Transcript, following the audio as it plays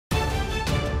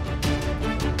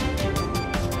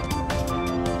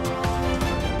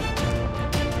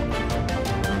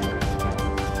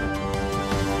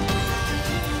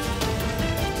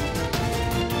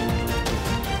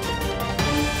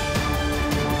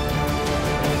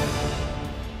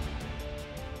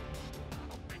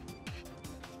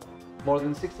More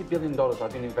than $60 billion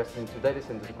have been invested into data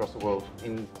centers across the world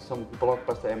in some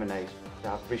blockbuster M&As that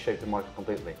have reshaped the market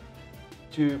completely.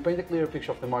 To paint a clearer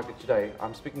picture of the market today,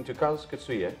 I'm speaking to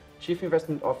Katsuya, Chief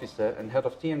Investment Officer and Head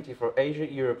of TMT for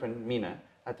Asia, Europe and MENA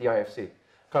at the IFC.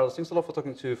 Carlos, thanks a lot for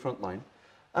talking to Frontline.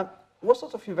 What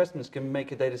sort of investments can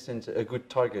make a data center a good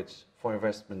target for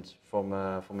investment from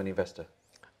an investor?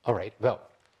 All right. Well,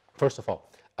 first of all,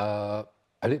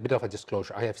 a little bit of a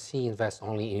disclosure. IFC invests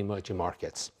only in emerging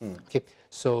markets. Okay.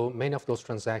 So many of those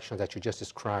transactions that you just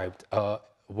described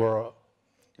were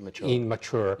in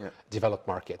mature developed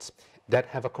markets that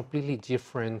have a completely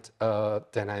different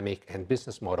dynamic and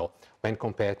business model when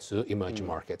compared to emerging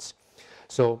markets.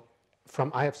 So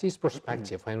from IFC's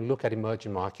perspective, when we look at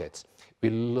emerging markets, we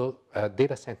look at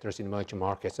data centers in emerging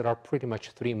markets. There are pretty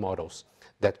much three models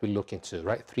that we look into,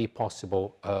 right? Three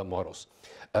possible models.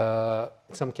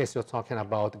 In some cases, we're talking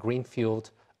about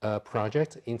greenfield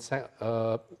project.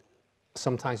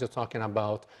 Sometimes you're talking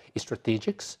about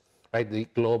strategics, right? The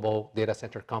global data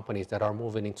center companies that are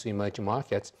moving into emerging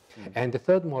markets. And the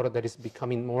third model that is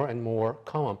becoming more and more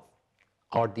common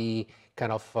are the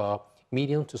kind of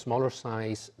medium to smaller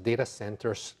size data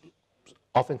centers,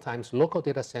 oftentimes local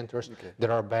data centers that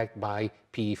are backed by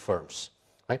PE firms,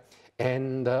 right?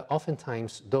 And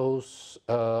oftentimes those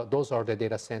are the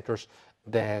data centers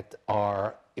that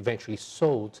are eventually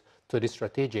sold to the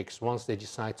strategics once they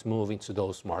decide to move into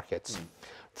those markets.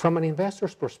 From an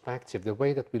investor's perspective, the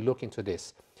way that we look into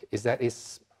this is that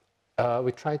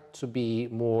we try to be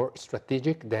more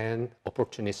strategic than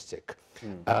opportunistic.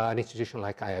 An institution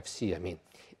like IFC, I mean.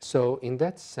 So in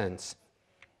that sense,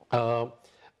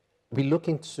 we look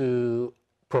into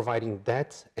providing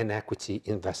debt and equity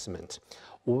investment.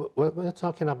 When we're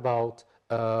talking about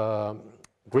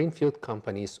greenfield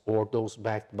companies or those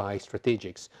backed by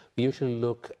strategics, we usually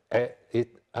look at it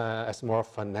as more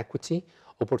of an equity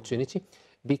opportunity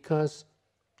because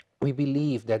we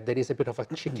believe that there is a bit of a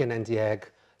chicken and the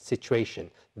egg situation.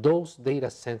 Those data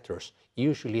centers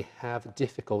usually have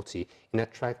difficulty in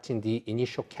attracting the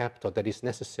initial capital that is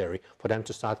necessary for them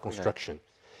to start construction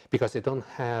because they don't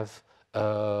have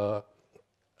a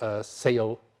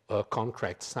sale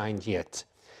contract signed yet.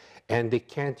 And they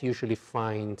can't usually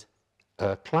find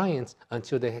clients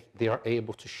until they are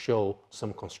able to show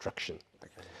some construction.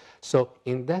 So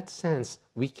in that sense,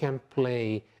 we can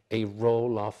play a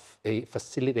role of a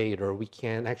facilitator. We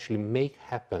can actually make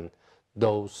happen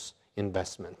those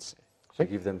investments. So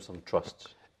give them some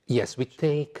trust. Yes, we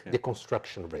take the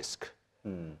construction risk,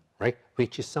 right?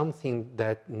 Which is something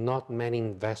that not many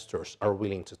investors are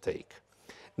willing to take.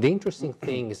 The interesting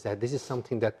thing is that this is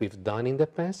something that we've done in the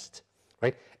past,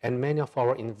 right? And many of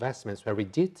our investments where we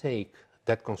did take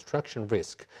that construction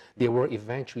risk, they were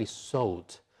eventually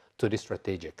sold to the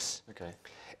strategics.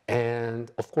 And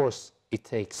of course, it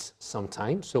takes some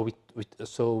time. So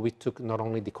we took not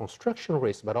only the construction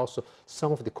risk, but also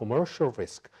some of the commercial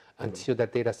risk until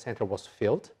that data center was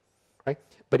filled, right?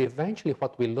 But eventually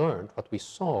what we learned, what we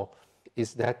saw,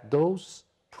 is that those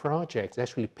projects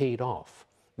actually paid off.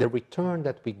 The return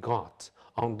that we got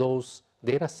on those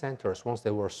data centers once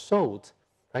they were sold,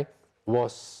 right,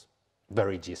 was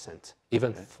very decent,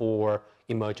 even for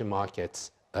emerging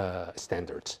markets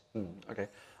standards. Okay.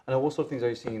 And what sort of things are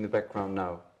you seeing in the background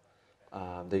now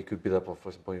that you could build up, for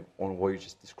example, on what you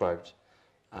just described?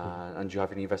 And do you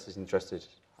have any investors interested?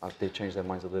 Have they changed their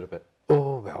minds a little bit?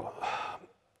 Oh, well,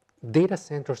 data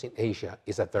centers in Asia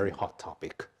is a very hot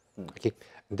topic. Okay,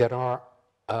 there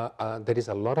is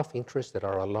a lot of interest. There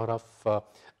are a lot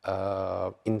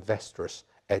of investors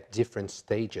at different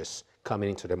stages coming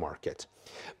into the market.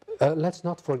 Let's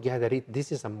not forget that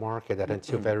this is a market that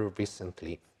until very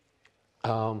recently,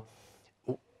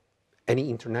 any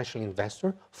international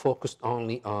investor focused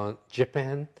only on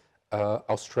Japan,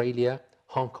 Australia,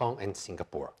 Hong Kong, and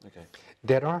Singapore.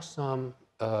 There are some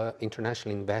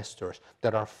international investors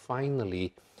that are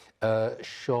finally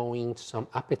showing some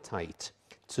appetite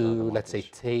to, let's say,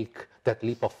 take that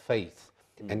leap of faith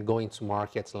and go into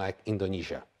markets like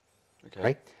Indonesia,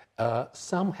 right?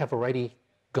 Some have already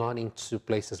gone into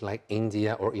places like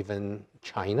India or even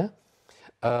China.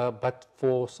 But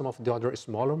for some of the other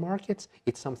smaller markets,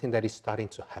 it's something that is starting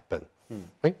to happen,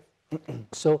 right?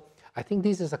 So I think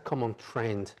this is a common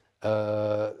trend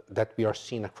that we are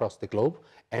seeing across the globe,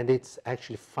 and it's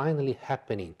actually finally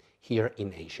happening here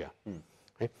in Asia.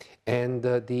 Right? And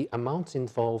the amounts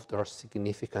involved are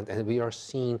significant, and we are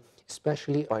seeing,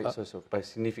 especially... By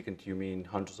significant, you mean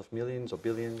hundreds of millions or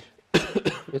billions?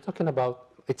 We're talking about,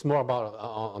 it's more about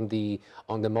on the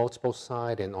multiple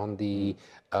side and on the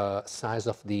size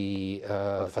of the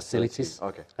facilities.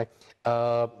 Okay. Right?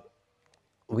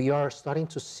 we are starting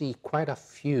to see quite a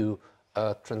few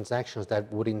transactions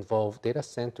that would involve data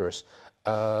centers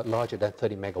larger than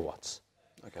 30 megawatts.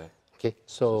 Okay. Okay,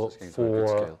 So so this is getting to a good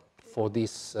scale. for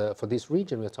this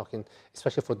region, we're talking,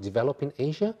 especially for developing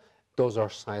Asia, those are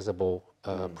sizable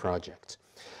projects.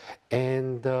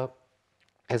 And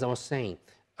as I was saying,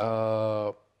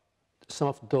 some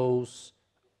of those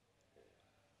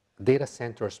data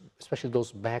centers, especially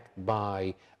those backed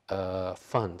by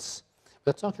funds,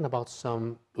 we're talking about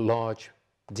some large,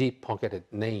 deep-pocketed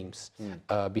names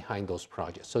behind those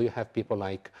projects. So you have people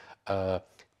like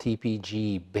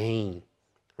TPG, Bain,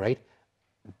 right?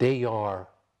 They are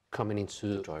coming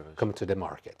to the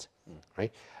market,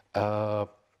 right?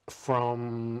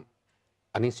 From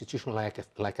an institution like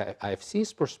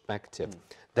IFC's perspective,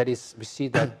 that is, we see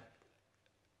that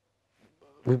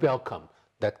we welcome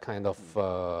that kind of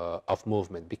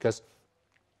movement, because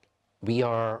we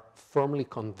are firmly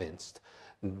convinced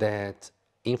that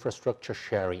infrastructure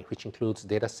sharing, which includes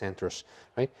data centers,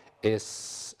 right,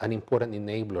 is an important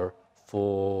enabler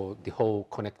for the whole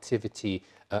connectivity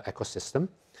ecosystem.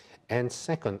 And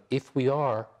second, if we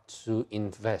are to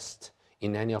invest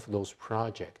in any of those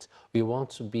projects, we want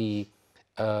to do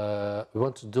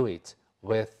it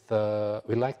with,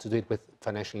 we like to do it with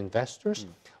financial investors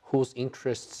whose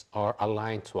interests are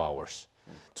aligned to ours.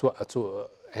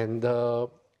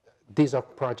 These are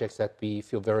projects that we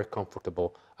feel very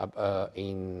comfortable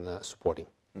in supporting.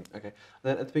 Okay.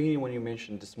 Then at the beginning, when you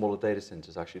mentioned the smaller data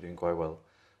centers actually doing quite well,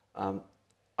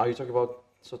 are you talking about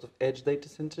sort of edge data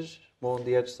centers, more on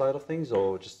the edge side of things,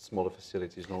 or just smaller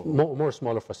facilities? More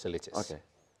smaller facilities. Okay.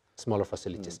 Smaller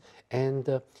facilities.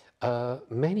 And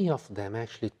many of them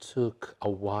actually took a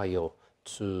while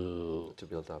to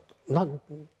build up.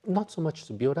 Not so much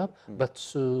to build up, but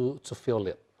to fill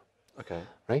it. Okay.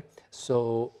 Right?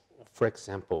 So, for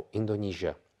example,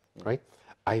 Indonesia, right?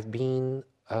 I've been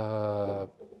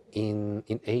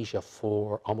in Asia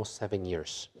for almost 7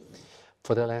 years.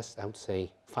 For the last, I would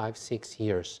say, 5, 6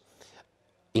 years,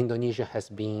 Indonesia has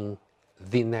been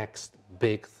the next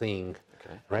big thing,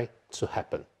 right, to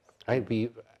happen. Right?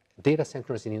 Data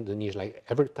centers in Indonesia, like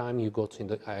every time you go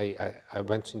to I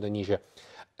went to Indonesia,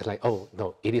 it's like, oh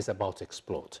no, it is about to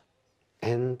explode,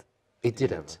 and it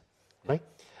didn't. Right?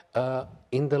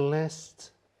 In the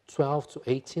last 12 to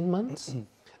 18 months,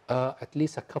 at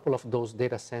least a couple of those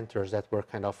data centers that were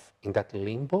kind of in that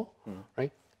limbo,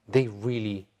 right? They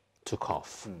really took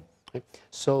off. Right?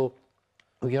 So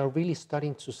we are really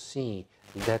starting to see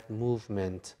that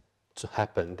movement to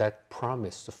happen, that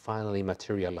promise to finally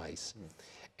materialize.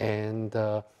 And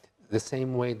the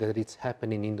same way that it's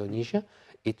happening in Indonesia,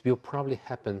 it will probably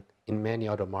happen in many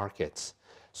other markets.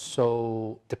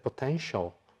 So the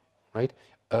potential, right,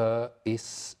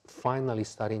 is finally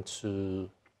starting to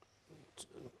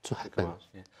happen.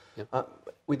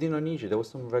 With Indonesia, there were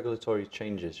some regulatory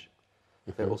changes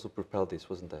that also propelled this,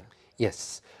 wasn't there?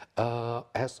 Yes.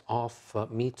 As of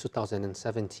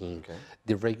mid-2017,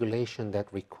 the regulation that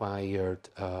required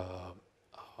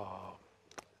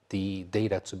the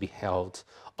data to be held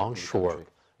onshore,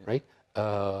 right,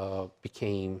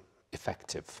 became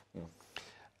effective.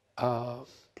 That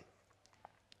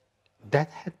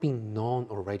had been known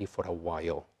already for a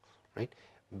while, right?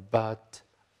 But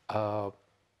I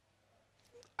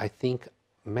think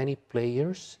many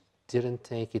players didn't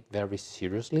take it very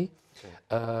seriously.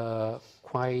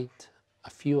 Quite a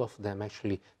few of them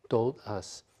actually told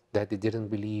us that they didn't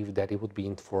believe that it would be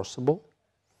enforceable,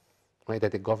 right?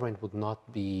 That the government would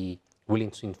not be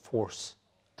willing to enforce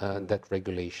that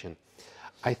regulation.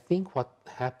 I think what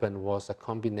happened was a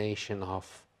combination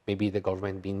of maybe the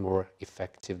government being more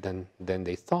effective than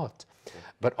they thought,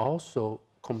 but also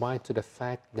combined to the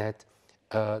fact that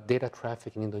data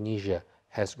traffic in Indonesia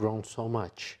has grown so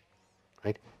much,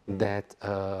 right? That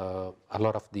a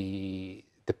lot of the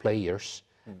players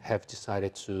have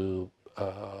decided to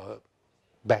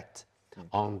bet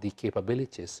on the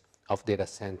capabilities of data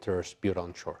centers built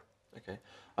onshore. Okay,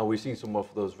 and we've seen some of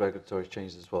those regulatory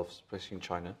changes as well, especially in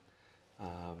China,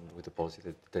 with the policy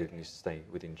that they need to stay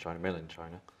within China, mainland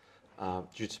China. Do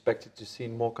you expect it to see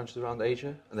in more countries around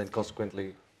Asia, and then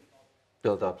consequently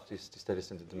build up this data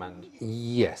center demand?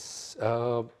 Yes.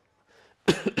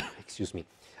 Excuse me.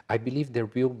 I believe there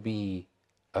will be,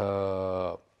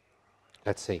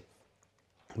 let's say,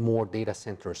 more data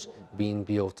centers being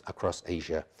built across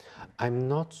Asia. I'm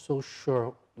not so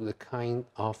sure the kind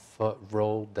of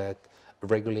role that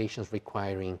regulations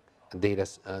requiring data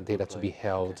to be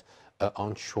held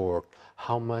onshore,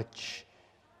 how much,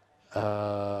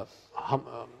 what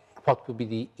will be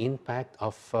the impact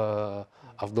of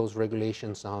those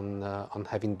regulations on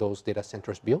having those data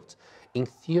centers built. In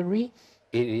theory,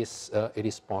 it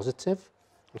is positive,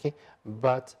 okay?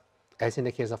 But as in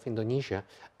the case of Indonesia,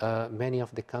 many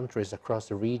of the countries across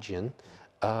the region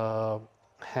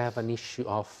have an issue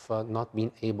of not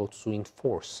being able to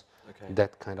enforce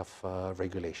that kind of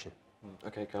regulation.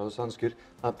 Okay, Carlos, sounds good.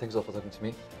 Thanks a lot for talking to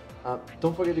me.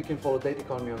 Don't forget you can follow Data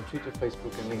Economy on Twitter,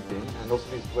 Facebook and LinkedIn, and also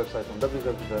visit the website on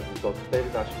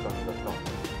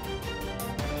www.data-economy.com.